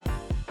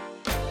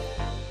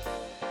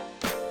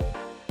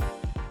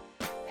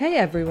Hey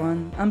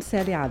everyone, I'm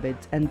Sally Abed,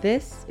 and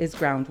this is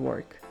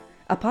Groundwork,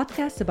 a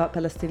podcast about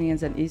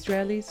Palestinians and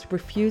Israelis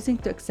refusing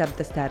to accept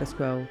the status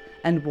quo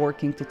and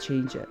working to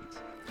change it.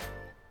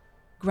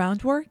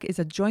 Groundwork is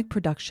a joint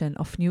production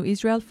of New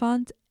Israel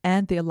Fund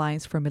and the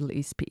Alliance for Middle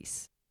East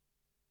Peace.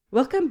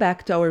 Welcome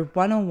back to our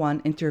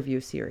one-on-one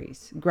interview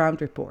series, Ground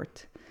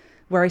Report,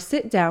 where I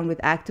sit down with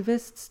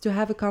activists to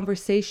have a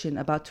conversation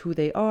about who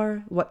they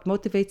are, what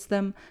motivates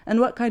them, and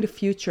what kind of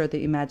future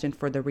they imagine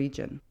for the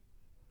region.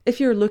 If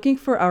you're looking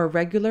for our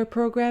regular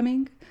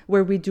programming,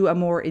 where we do a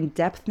more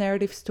in-depth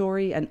narrative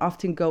story and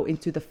often go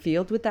into the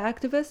field with the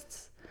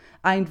activists,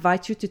 I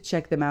invite you to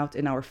check them out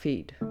in our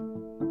feed.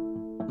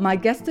 My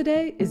guest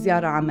today is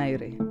Yara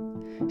Amayra.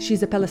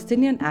 She's a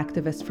Palestinian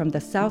activist from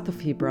the south of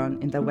Hebron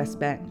in the West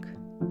Bank.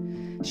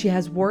 She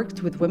has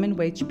worked with Women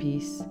Wage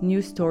Peace,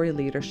 New Story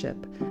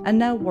Leadership, and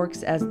now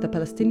works as the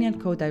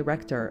Palestinian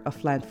co-director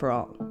of Land for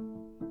All.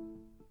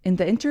 In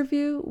the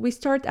interview, we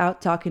start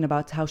out talking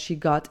about how she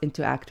got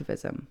into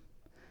activism.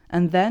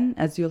 And then,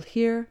 as you'll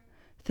hear,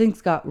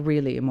 things got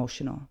really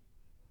emotional.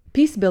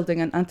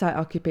 Peacebuilding and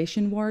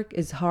anti-occupation work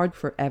is hard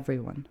for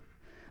everyone,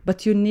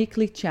 but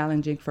uniquely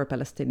challenging for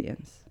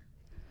Palestinians.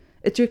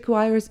 It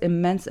requires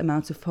immense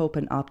amounts of hope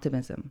and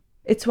optimism.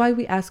 It's why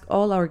we ask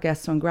all our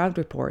guests on Ground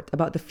Report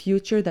about the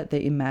future that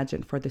they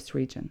imagine for this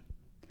region.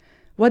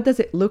 What does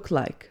it look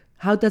like?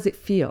 How does it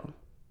feel?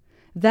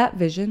 That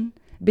vision,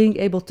 being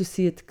able to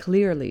see it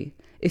clearly,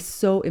 is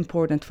so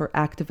important for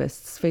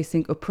activists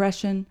facing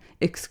oppression,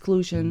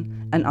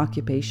 exclusion, and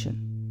occupation.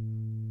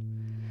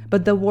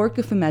 But the work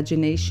of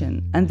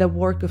imagination and the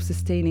work of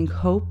sustaining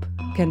hope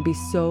can be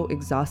so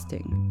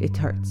exhausting, it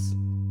hurts.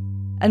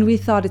 And we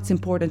thought it's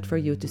important for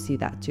you to see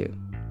that too.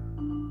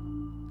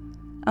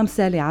 I'm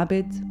Sally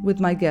Abed with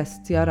my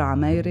guest Yara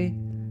Amayra,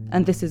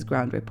 and this is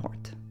Ground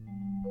Report.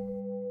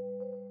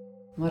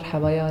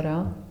 مرحبا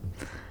يارا.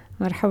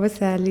 مرحبا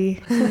سالي.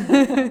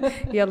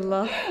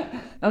 يلا.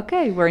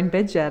 Okay, we're in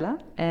Beit Jala,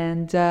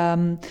 and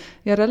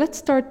Yara, let's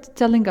start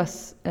telling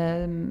us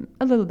a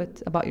little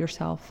bit about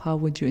yourself. How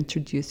would you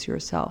introduce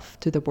yourself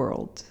to the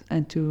world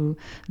and to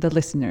the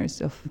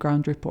listeners of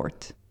Ground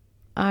Report?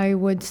 I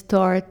would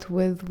start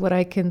with what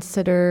I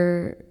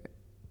consider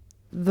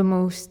the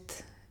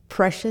most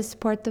precious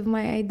part of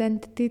my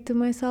identity to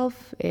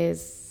myself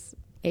is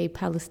a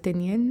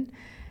Palestinian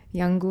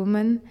young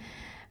woman.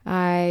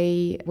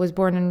 I was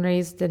born and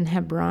raised in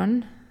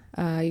Hebron.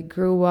 I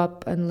grew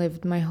up and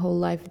lived my whole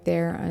life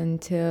there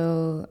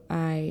until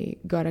I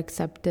got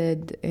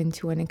accepted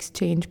into an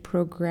exchange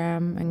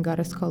program and got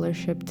a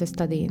scholarship to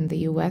study in the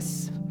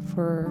US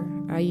for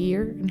a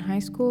year in high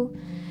school.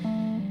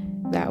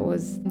 That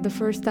was the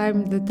first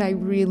time that I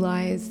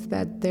realized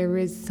that there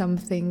is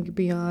something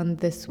beyond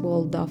this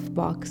walled-off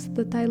box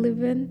that I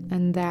live in,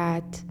 and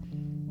that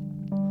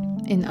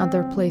in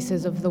other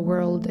places of the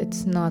world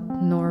it's not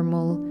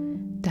normal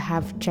to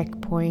have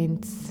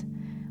checkpoints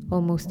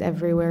almost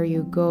everywhere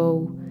you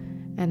go,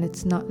 and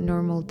it's not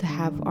normal to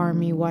have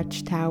army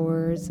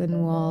watchtowers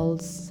and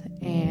walls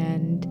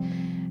and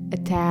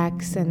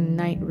attacks and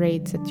night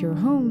raids at your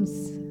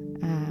homes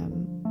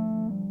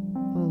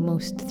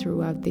almost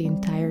throughout the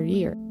entire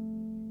year.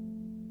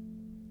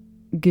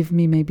 Give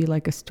me maybe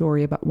like a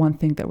story about one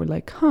thing that we're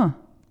like,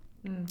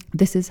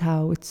 this is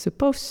how it's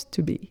supposed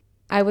to be.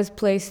 I was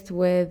placed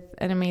with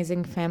an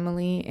amazing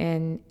family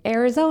in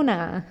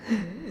Arizona,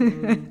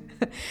 in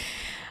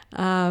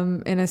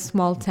a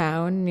small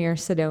town near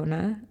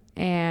Sedona.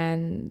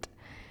 And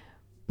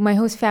my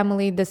host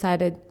family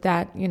decided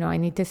that, I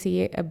need to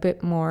see a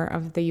bit more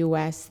of the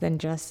US than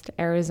just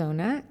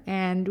Arizona.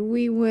 And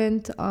we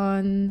went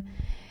on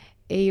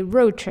a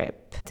road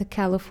trip to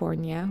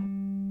California.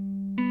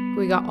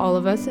 We got all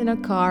of us in a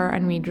car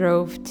and we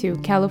drove to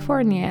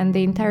California, and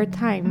the entire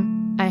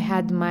time I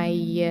had my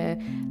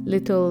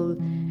little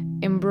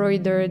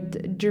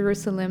embroidered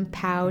Jerusalem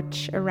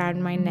pouch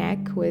around my neck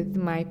with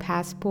my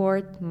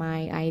passport,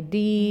 my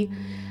ID,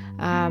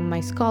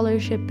 my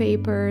scholarship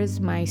papers,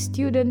 my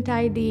student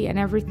ID, and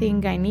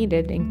everything I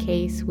needed in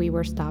case we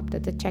were stopped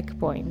at the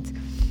checkpoint.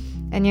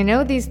 And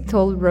these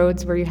toll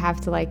roads where you have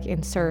to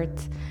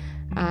insert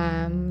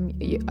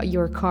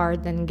your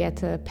card and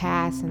get a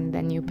pass and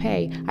then you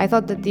pay. I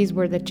thought that these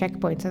were the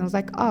checkpoints, and I was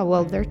like, oh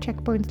well, their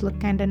checkpoints look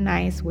kind of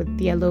nice with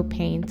yellow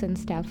paint and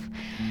stuff.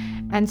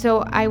 And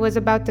so I was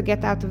about to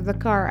get out of the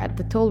car at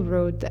the toll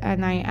road,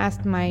 and I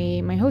asked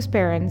my host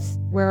parents,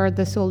 where are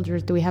the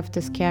soldiers? Do we have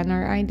to scan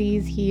our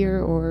IDs here,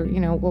 or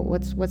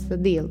what's the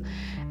deal?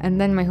 And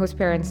then my host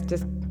parents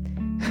just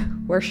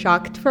were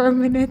shocked for a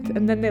minute,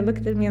 and then they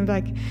looked at me and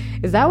like,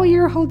 is that why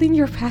you're holding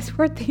your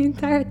passport the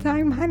entire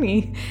time,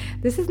 honey?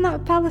 This is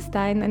not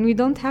Palestine, and we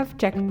don't have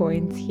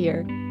checkpoints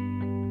here.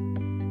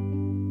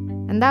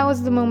 And that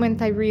was the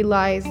moment I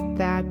realized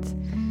that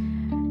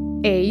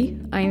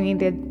I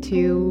needed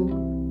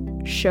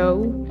to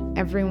show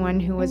everyone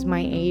who was my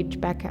age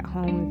back at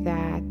home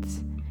that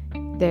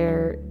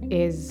there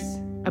is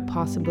a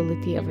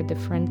possibility of a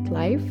different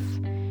life.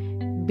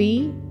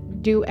 B,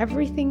 do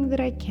everything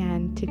that I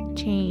can to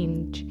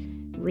change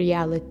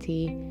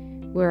reality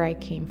where I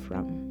came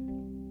from.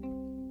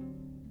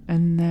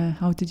 And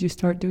how did you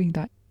start doing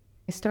that?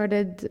 I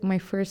started my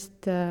first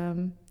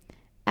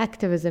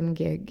activism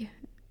gig,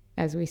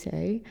 as we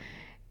say,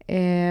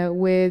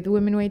 with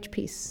Women Wage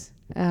Peace.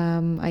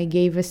 I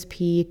gave a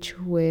speech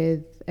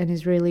with an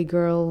Israeli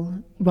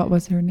girl. What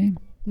was her name?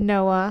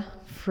 Noah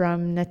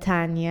from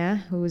Netanya,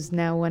 who's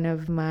now one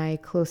of my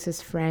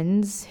closest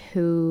friends,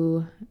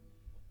 who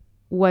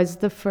was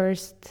the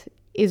first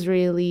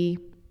Israeli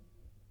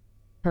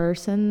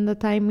person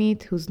that I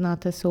meet who's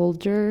not a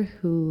soldier,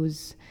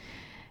 who's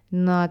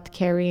not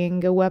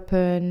carrying a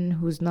weapon,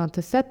 who's not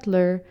a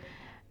settler,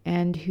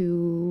 and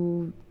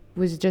who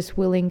was just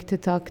willing to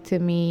talk to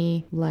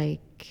me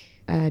like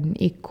an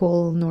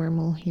equal,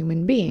 normal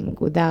human being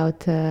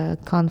without a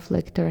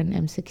conflict or an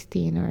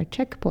M16 or a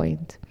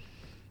checkpoint.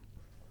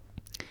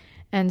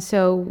 And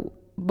so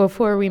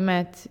before we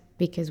met,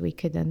 because we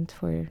couldn't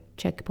for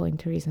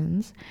checkpoint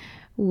reasons,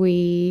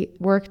 we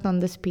worked on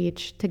the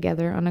speech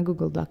together on a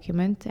Google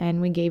document, and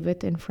we gave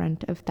it in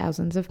front of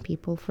thousands of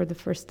people for the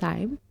first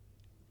time.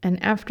 And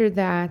after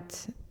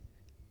that,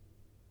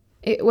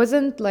 it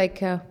wasn't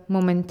like a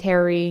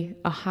momentary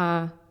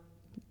aha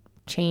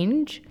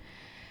change,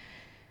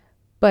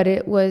 but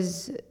it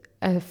was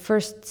a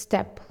first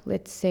step,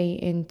 let's say,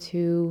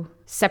 into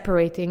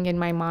separating in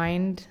my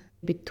mind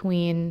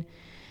between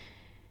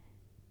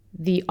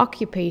the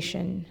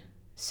occupation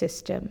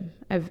system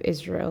of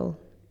Israel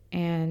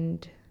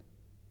and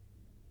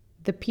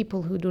the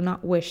people who do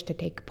not wish to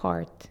take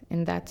part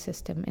in that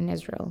system in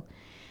Israel.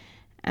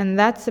 And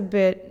that's a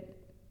bit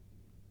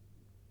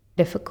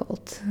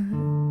difficult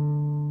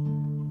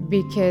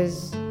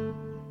because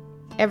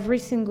every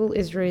single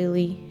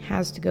Israeli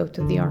has to go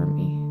to the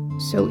army.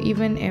 So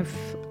even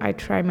if I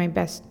try my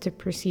best to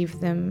perceive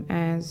them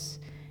as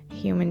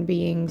human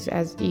beings,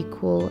 as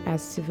equal,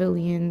 as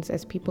civilians,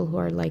 as people who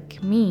are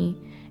like me,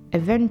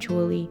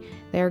 eventually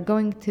they are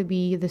going to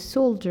be the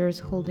soldiers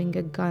holding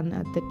a gun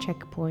at the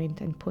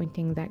checkpoint and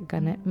pointing that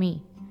gun at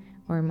me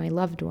or my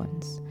loved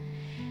ones.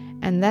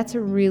 And that's a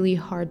really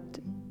hard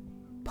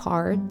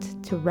part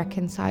to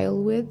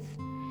reconcile with.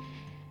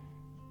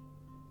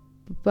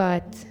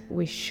 But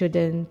we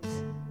shouldn't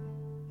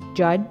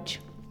judge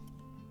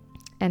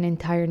an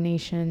entire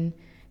nation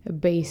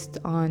based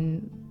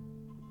on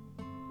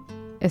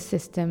a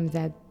system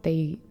that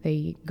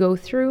they go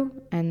through,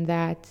 and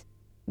that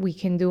we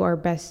can do our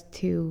best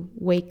to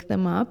wake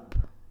them up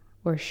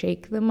or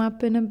shake them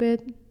up in a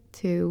bit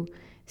to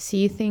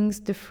see things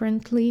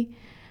differently.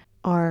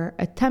 Our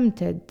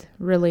attempted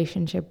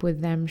relationship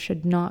with them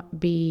should not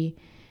be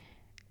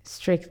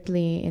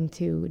strictly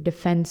into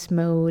defense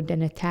mode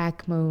and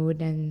attack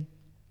mode and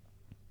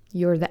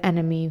you're the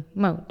enemy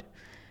mode.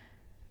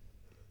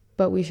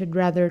 But we should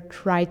rather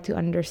try to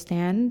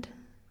understand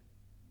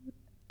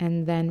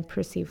and then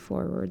proceed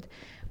forward,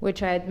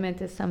 which I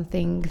admit is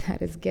something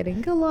that is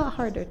getting a lot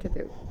harder to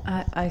do.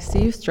 I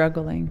see you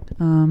struggling.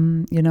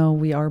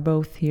 We are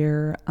both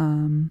here.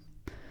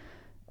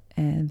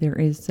 There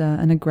is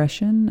an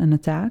aggression, an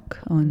attack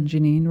on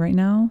Jenin right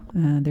now.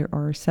 There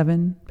are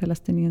 7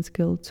 Palestinians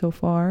killed so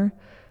far.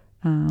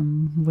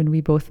 When we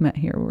both met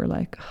here, we were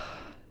like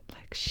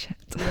shit.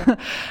 Yeah.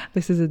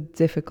 This is a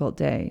difficult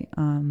day.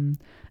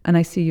 And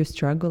I see you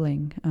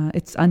struggling.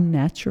 It's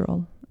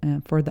unnatural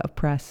for the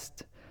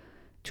oppressed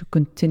to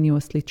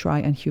continuously try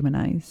and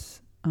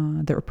humanize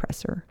their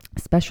oppressor,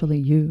 especially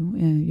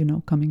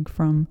you, coming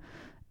from,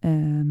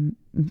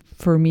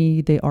 for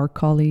me, they are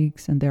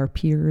colleagues and they are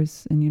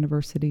peers in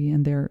university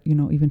and they're,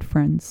 even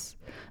friends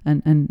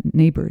and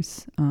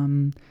neighbors.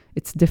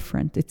 It's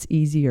different. It's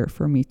easier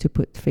for me to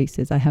put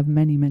faces. I have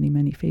many, many,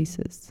 many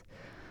faces.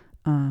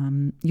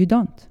 You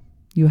don't.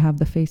 You have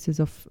the faces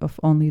of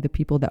only the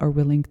people that are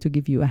willing to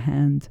give you a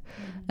hand.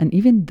 Mm-hmm. And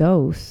even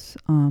those,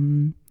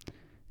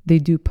 they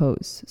do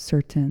pose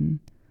certain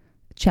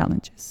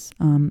challenges.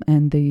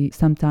 And they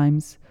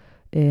sometimes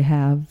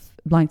have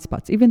blind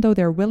spots, even though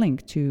they're willing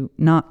to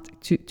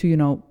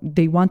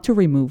they want to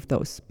remove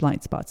those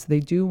blind spots. They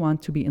do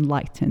want to be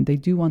enlightened. They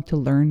do want to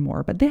learn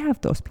more, but they have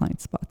those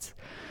blind spots.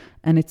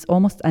 And it's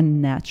almost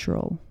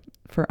unnatural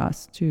for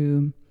us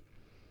to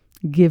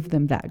give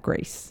them that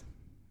grace.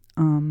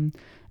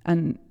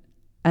 And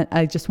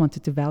I just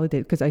wanted to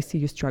validate, because I see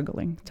you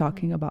struggling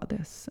talking about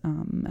this.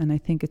 And I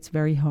think it's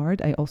very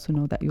hard. I also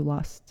know that you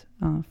lost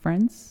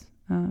friends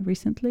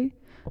recently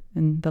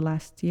in the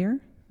last year,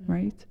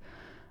 right?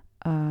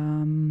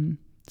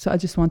 So I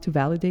just want to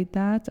validate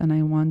that. And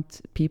I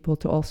want people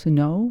to also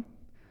know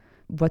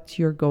what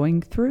you're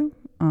going through,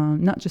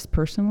 not just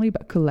personally,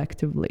 but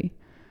collectively.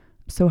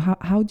 So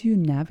how do you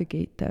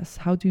navigate this?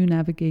 How do you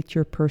navigate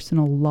your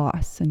personal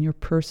loss and your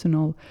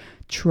personal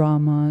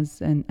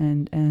traumas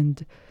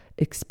and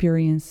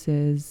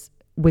experiences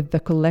with the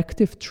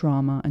collective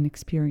trauma and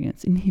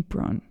experience in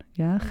Hebron?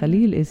 Yeah,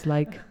 Khalil is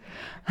like,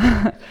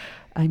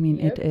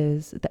 It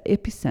is the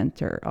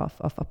epicenter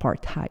of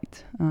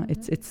apartheid.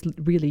 It's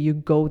really, you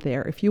go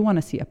there. If you want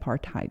to see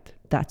apartheid,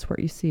 that's where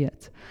you see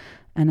it.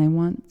 And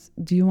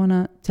do you want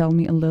to tell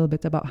me a little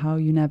bit about how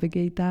you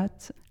navigate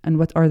that and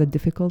what are the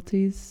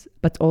difficulties,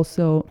 but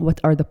also what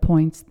are the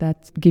points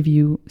that give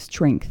you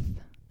strength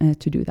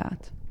to do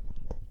that?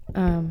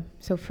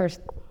 So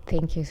first,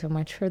 thank you so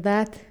much for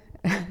that.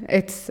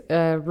 It's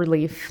a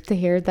relief to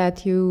hear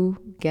that you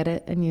get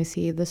it and you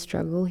see the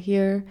struggle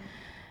here.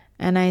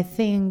 And I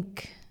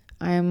think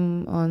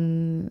I'm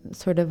on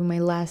sort of my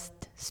last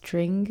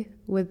string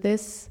with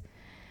this.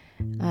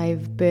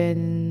 I've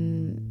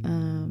been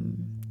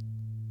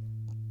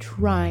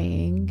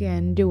trying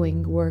and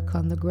doing work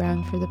on the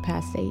ground for the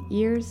past 8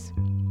 years.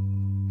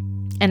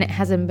 And it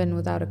hasn't been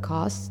without a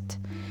cost.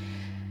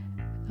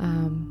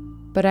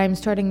 But I'm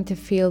starting to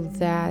feel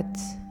that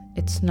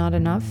it's not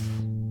enough.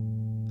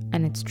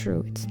 And it's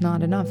true, it's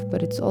not enough.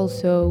 But it's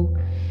also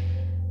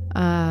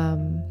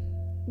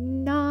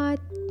not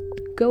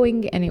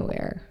going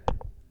anywhere.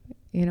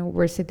 You know,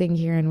 we're sitting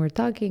here and we're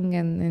talking,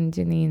 and in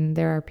Jenin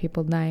there are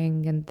people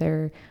dying, and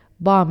they're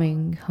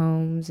bombing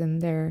homes,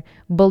 and they're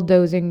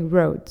bulldozing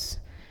roads.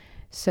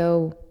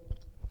 So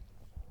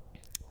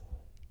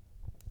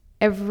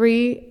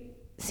every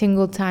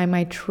single time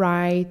I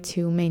try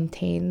to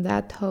maintain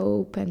that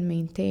hope and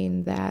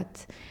maintain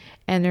that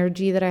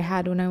energy that I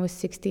had when I was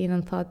 16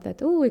 and thought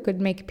that, we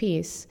could make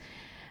peace,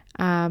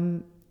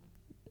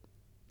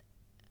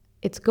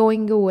 it's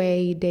going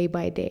away day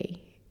by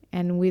day.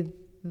 And with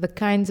the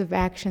kinds of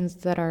actions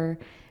that are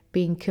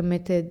being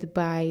committed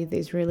by the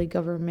Israeli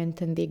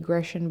government and the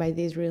aggression by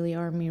the Israeli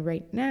army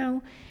right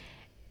now,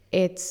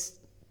 it's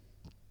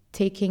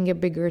taking a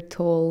bigger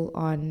toll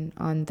on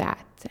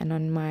that and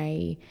on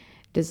my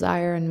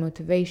desire and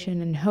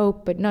motivation and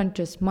hope, but not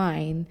just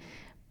mine,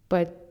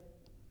 but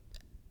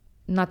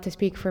not to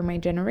speak for my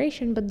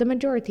generation, but the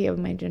majority of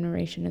my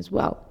generation as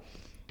well.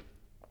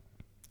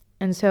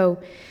 And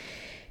so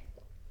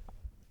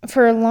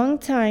for a long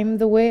time,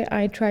 the way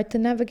I tried to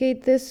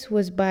navigate this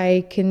was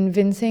by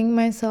convincing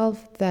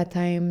myself that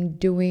I am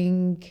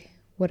doing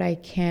what I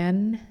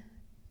can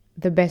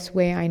the best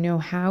way I know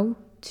how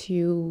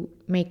to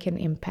make an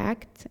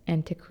impact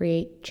and to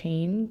create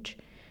change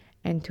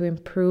and to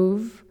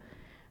improve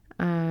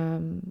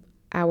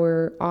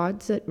our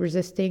odds at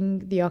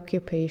resisting the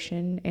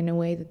occupation in a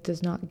way that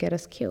does not get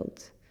us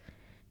killed.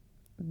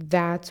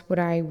 That's what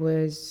I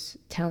was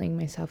telling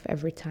myself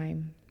every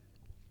time.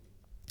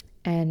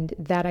 And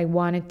that I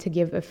wanted to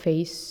give a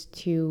face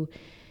to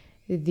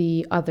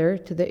the other,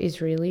 to the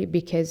Israeli,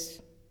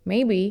 because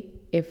maybe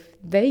if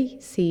they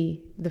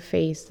see the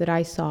face that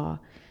I saw,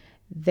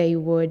 they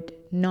would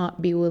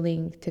not be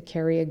willing to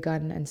carry a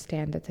gun and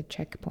stand at a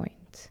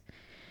checkpoint.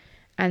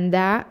 And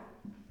that,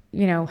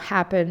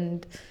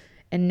 happened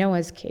in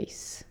Noah's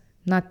case.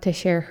 Not to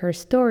share her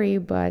story,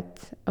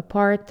 but a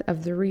part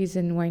of the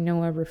reason why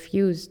Noah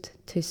refused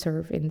to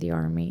serve in the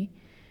army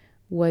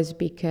was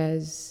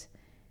because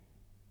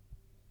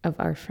of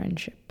our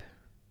friendship.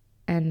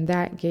 And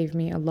that gave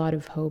me a lot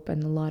of hope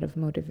and a lot of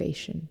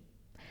motivation.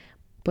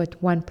 But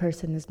one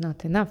person is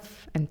not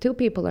enough, and two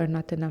people are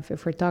not enough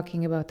if we're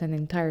talking about an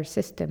entire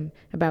system,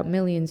 about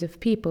millions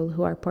of people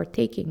who are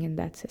partaking in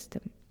that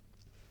system.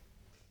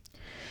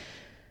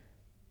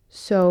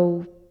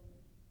 So,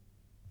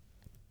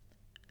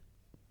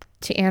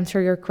 to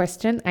answer your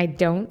question, I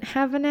don't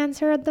have an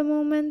answer at the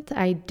moment.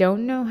 I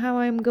don't know how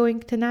I'm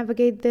going to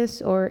navigate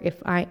this, or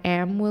if I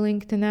am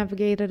willing to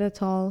navigate it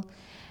at all.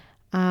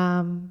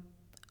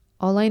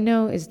 All I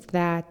know is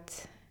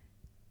that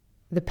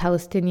the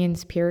Palestinian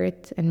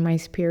spirit and my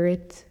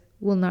spirit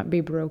will not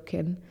be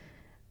broken.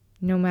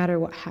 No matter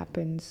what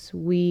happens,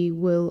 we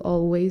will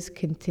always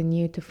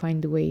continue to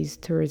find ways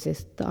to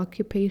resist the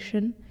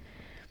occupation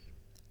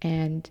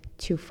and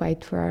to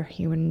fight for our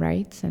human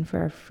rights and for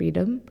our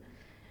freedom.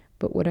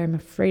 But what I'm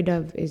afraid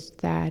of is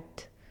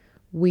that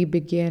we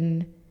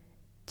begin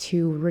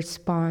to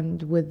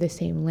respond with the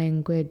same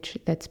language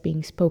that's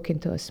being spoken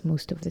to us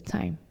most of the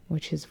time,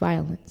 which is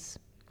violence.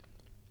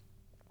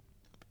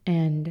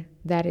 And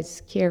that is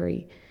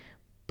scary.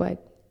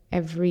 But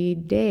every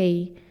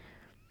day,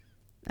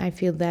 I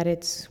feel that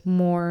it's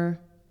more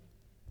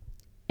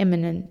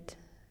imminent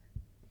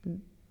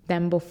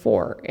than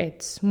before.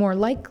 It's more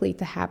likely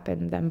to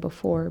happen than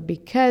before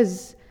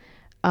because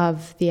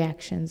of the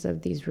actions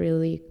of the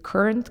Israeli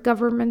current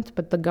government,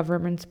 but the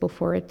governments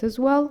before it as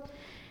well,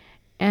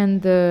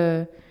 and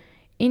the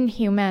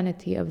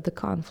inhumanity of the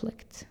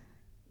conflict.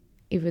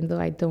 Even though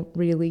I don't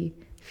really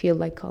feel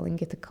like calling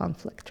it a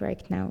conflict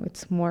right now.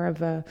 It's more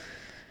of a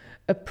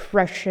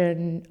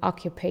oppression,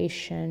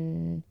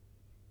 occupation.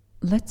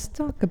 Let's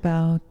talk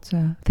about,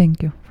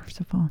 thank you, first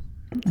of all.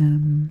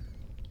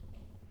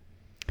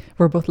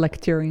 We're both like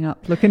tearing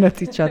up, looking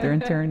at each other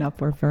and tearing up.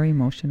 We're very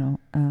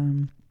emotional.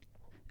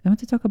 I want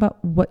to talk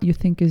about what you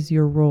think is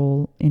your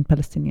role in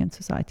Palestinian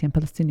society and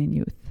Palestinian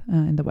youth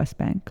in the West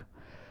Bank.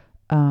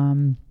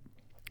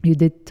 You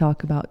did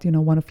talk about,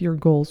 one of your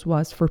goals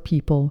was for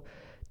people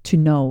to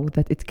know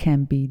that it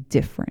can be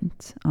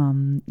different.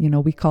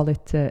 We call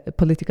it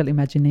political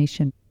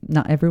imagination.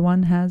 Not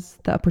everyone has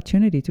the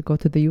opportunity to go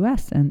to the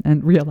US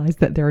and realize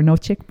that there are no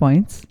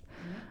checkpoints.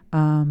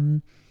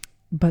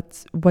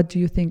 But what do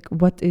you think,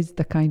 what is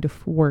the kind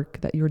of work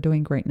that you're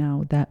doing right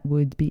now that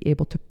would be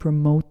able to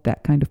promote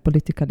that kind of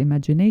political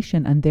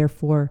imagination and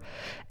therefore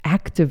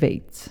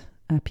activate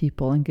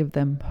people and give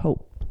them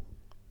hope?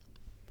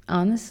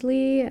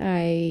 Honestly,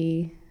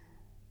 I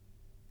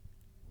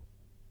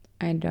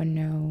don't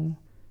know.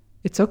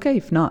 It's okay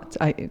if not.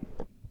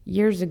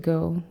 Years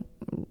ago,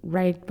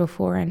 right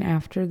before and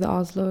after the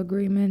Oslo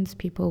agreements,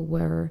 people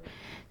were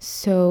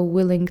so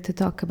willing to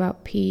talk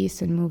about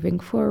peace and moving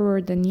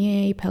forward, and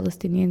yay,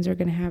 Palestinians are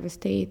going to have a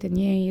state, and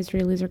yay,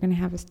 Israelis are going to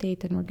have a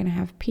state, and we're going to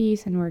have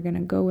peace, and we're going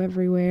to go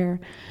everywhere,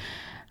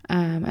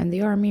 and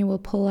the army will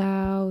pull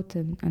out,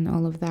 and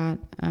all of that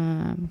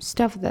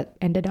stuff that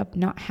ended up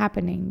not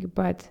happening.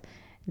 But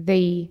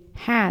they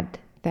had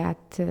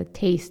that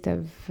taste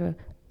of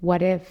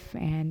what if,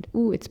 and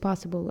ooh, it's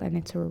possible, and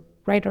it's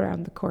right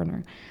around the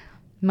corner.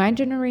 My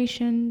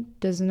generation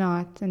does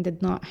not and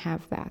did not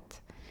have that.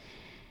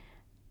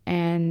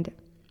 And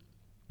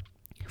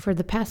for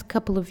the past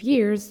couple of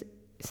years,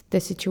 the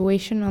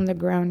situation on the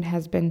ground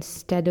has been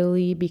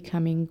steadily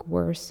becoming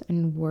worse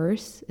and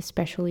worse,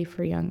 especially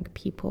for young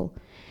people.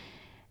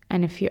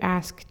 And if you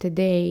ask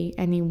today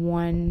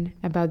anyone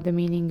about the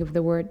meaning of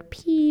the word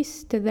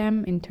peace to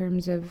them in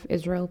terms of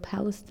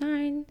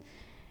Israel-Palestine,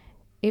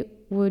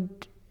 it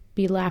would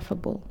be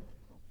laughable.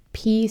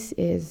 Peace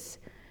is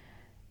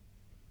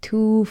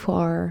too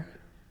far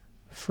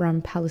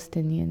from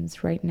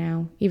Palestinians right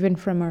now, even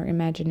from our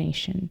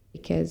imagination,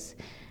 because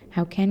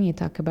how can you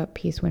talk about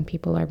peace when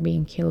people are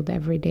being killed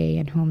every day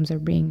and homes are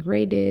being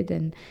raided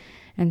and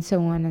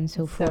so on and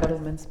so forth?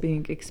 Settlements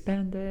being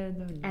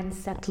expanded. And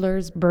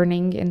settlers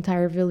burning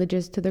entire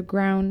villages to the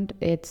ground.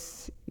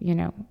 It's,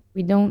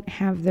 we don't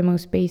have the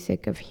most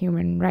basic of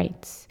human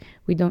rights.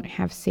 We don't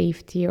have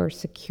safety or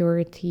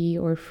security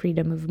or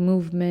freedom of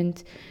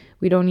movement.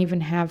 We don't even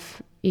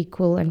have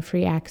equal and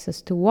free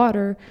access to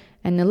water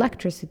and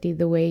electricity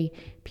the way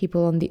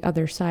people on the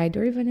other side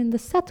or even in the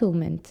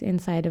settlement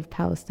inside of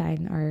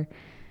Palestine are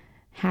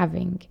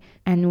having.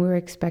 And we're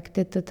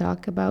expected to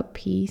talk about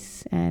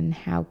peace and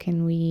how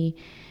can we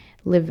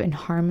live in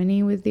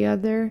harmony with the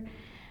other.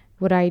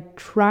 What I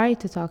try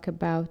to talk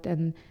about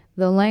and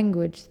the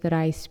language that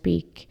I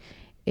speak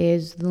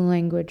is the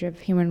language of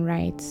human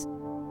rights,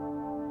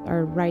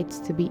 our rights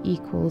to be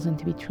equals and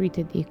to be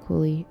treated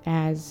equally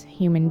as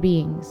human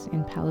beings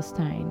in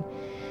Palestine.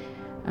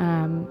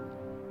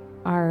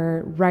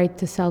 Our right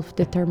to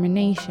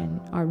self-determination,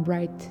 our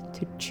right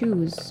to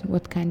choose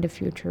what kind of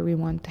future we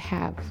want to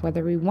have,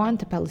 whether we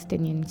want a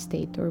Palestinian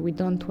state or we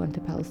don't want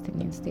a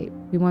Palestinian state.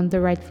 We want the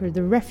right for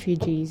the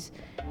refugees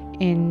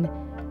in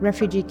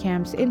refugee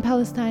camps in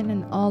Palestine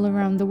and all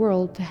around the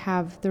world to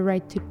have the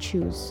right to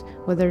choose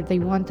whether they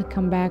want to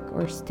come back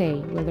or stay,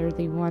 whether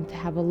they want to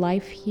have a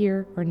life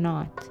here or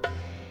not.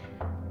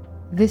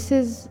 This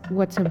is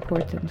what's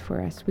important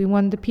for us. We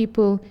want the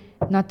people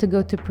not to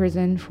go to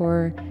prison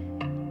for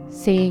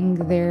saying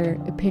their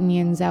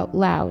opinions out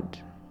loud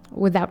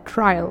without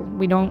trial.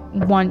 We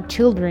don't want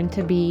children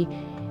to be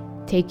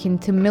taken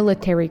to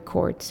military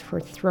courts for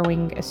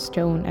throwing a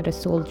stone at a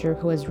soldier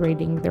who is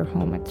raiding their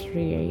home at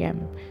 3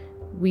 a.m.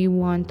 We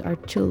want our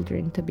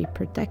children to be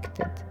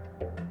protected.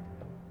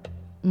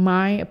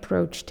 My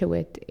approach to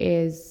it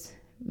is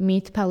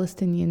meet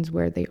Palestinians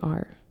where they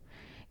are.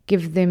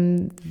 Give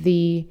them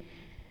the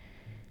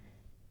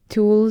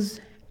tools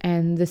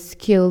and the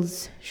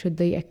skills, should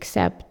they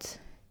accept,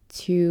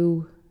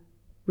 to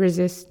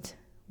resist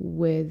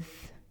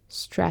with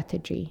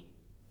strategy,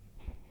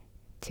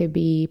 to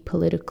be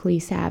politically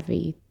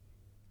savvy.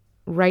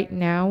 Right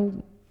now,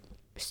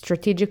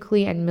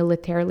 strategically and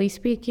militarily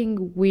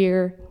speaking,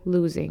 we're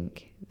losing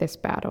this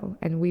battle,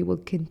 and we will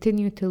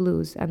continue to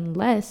lose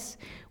unless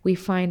we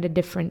find a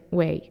different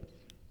way.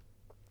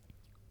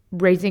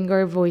 Raising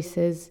our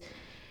voices,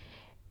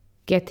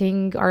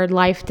 getting our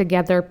life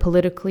together,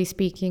 politically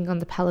speaking, on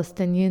the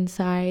Palestinian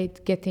side,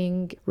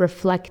 getting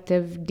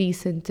reflective,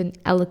 decent, and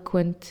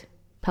eloquent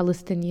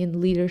Palestinian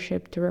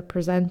leadership to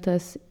represent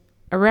us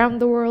around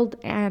the world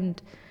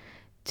and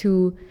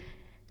to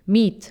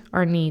meet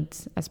our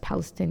needs as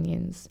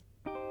Palestinians.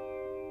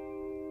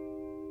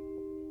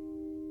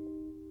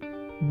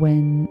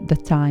 When the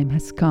time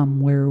has come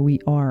where we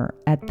are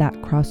at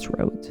that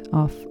crossroad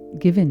of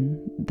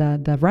given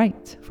the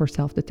right for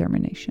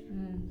self-determination,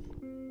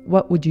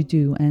 what would you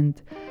do?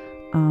 And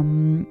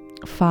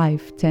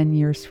 5-10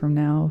 years from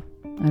now,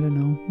 I don't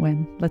know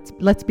when,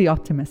 let's be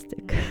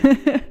optimistic.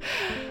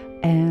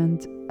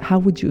 And how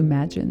would you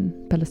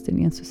imagine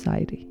Palestinian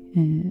society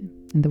in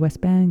the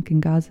West Bank, in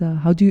Gaza?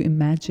 How do you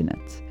imagine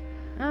it?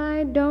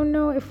 I don't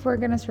know if we're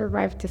gonna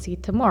survive to see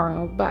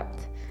tomorrow, but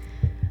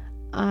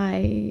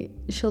I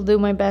shall do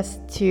my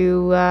best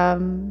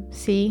to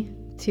see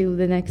to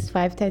the next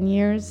 5-10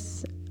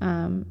 years,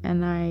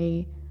 and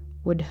I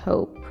would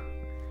hope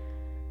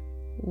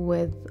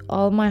with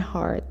all my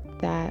heart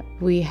that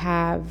we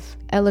have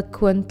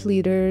eloquent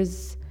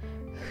leaders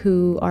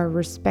who are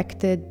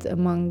respected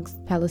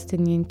amongst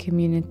Palestinian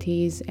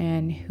communities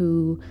and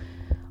who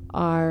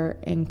are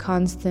in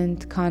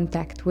constant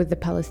contact with the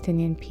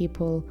Palestinian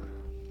people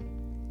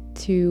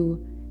to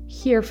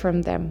hear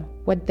from them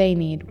what they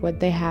need, what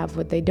they have,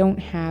 what they don't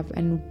have,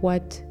 and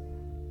what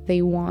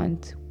they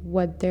want,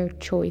 what their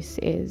choice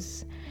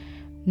is.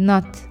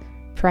 Not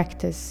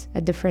practice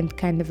a different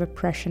kind of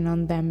oppression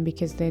on them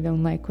because they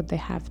don't like what they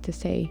have to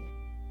say.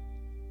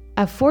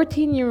 A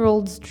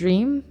 14-year-old's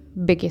dream,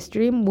 biggest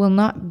dream, will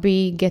not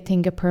be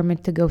getting a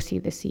permit to go see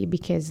the sea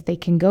because they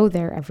can go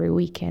there every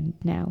weekend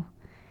now.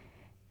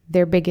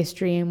 Their biggest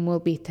dream will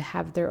be to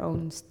have their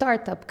own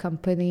startup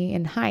company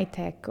in high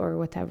tech or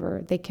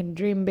whatever. They can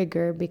dream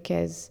bigger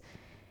because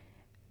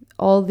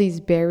all these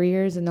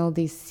barriers and all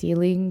these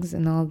ceilings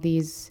and all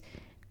these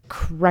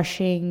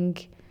crushing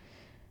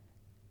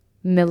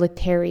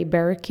military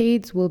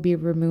barricades will be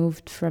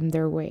removed from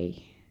their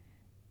way.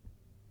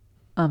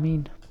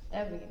 Amin.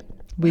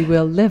 We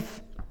will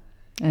live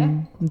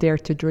and dare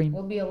to dream.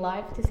 We'll be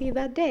alive to see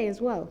that day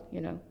as well,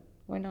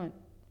 Why not?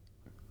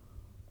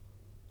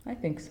 I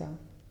think so.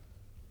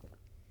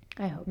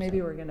 I hope Maybe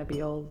so. we're going to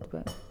be old,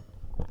 but...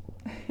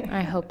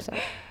 I hope so.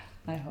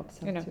 I hope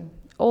so, too.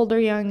 Old or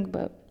young,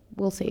 but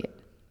we'll see it.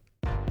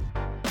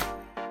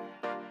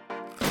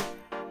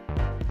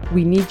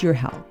 We need your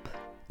help.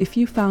 If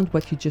you found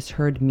what you just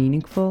heard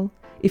meaningful,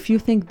 if you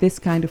think this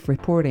kind of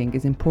reporting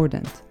is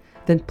important,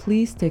 then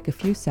please take a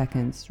few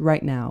seconds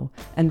right now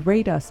and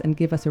rate us and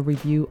give us a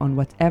review on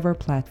whatever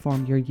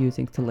platform you're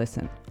using to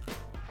listen.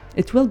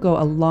 It will go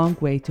a long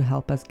way to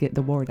help us get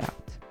the word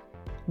out.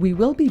 We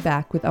will be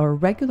back with our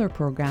regular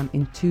program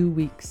in 2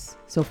 weeks,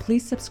 so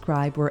please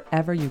subscribe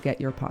wherever you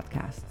get your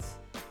podcasts.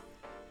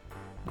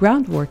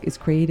 Groundwork is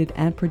created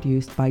and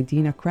produced by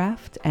Dina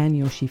Kraft and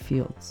Yoshi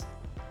Fields.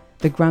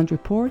 The Ground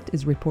Report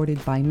is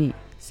reported by me,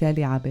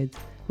 Sally Abed,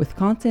 with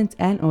content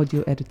and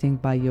audio editing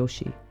by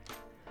Yoshi.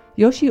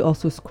 Yoshi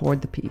also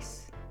scored the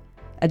piece.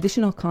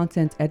 Additional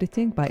content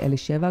editing by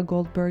Elisheva,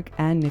 Goldberg,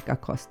 and Nick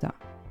Acosta.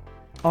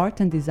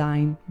 Art and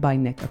design by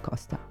Nick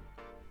Acosta.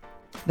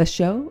 The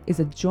show is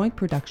a joint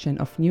production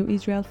of New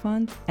Israel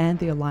Fund and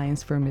the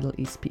Alliance for Middle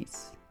East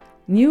Peace.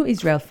 New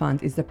Israel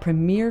Fund is the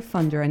premier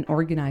funder and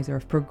organizer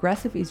of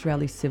progressive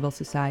Israeli civil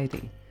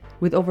society,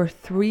 with over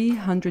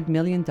 $300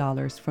 million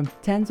from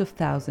tens of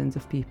thousands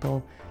of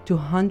people to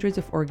hundreds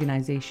of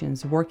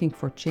organizations working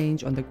for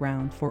change on the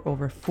ground for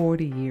over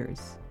 40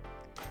 years.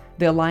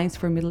 The Alliance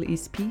for Middle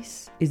East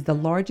Peace is the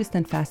largest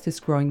and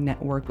fastest growing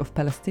network of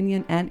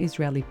Palestinian and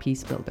Israeli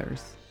peace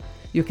builders.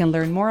 You can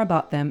learn more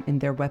about them in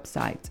their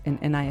website in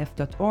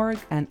nif.org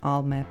and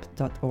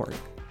almep.org.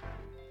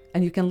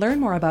 And you can learn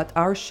more about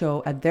our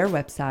show at their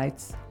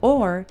websites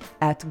or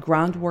at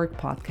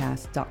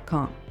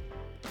groundworkpodcast.com.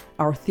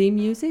 Our theme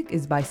music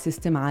is by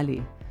System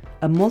Ali,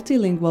 a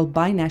multilingual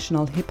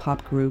binational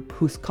hip-hop group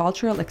whose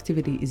cultural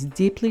activity is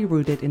deeply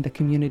rooted in the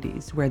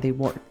communities where they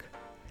work.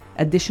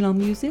 Additional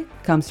music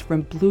comes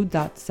from Blue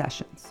Dot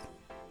Sessions.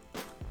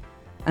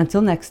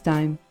 Until next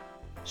time,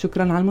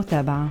 شكراً على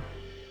المتابعة.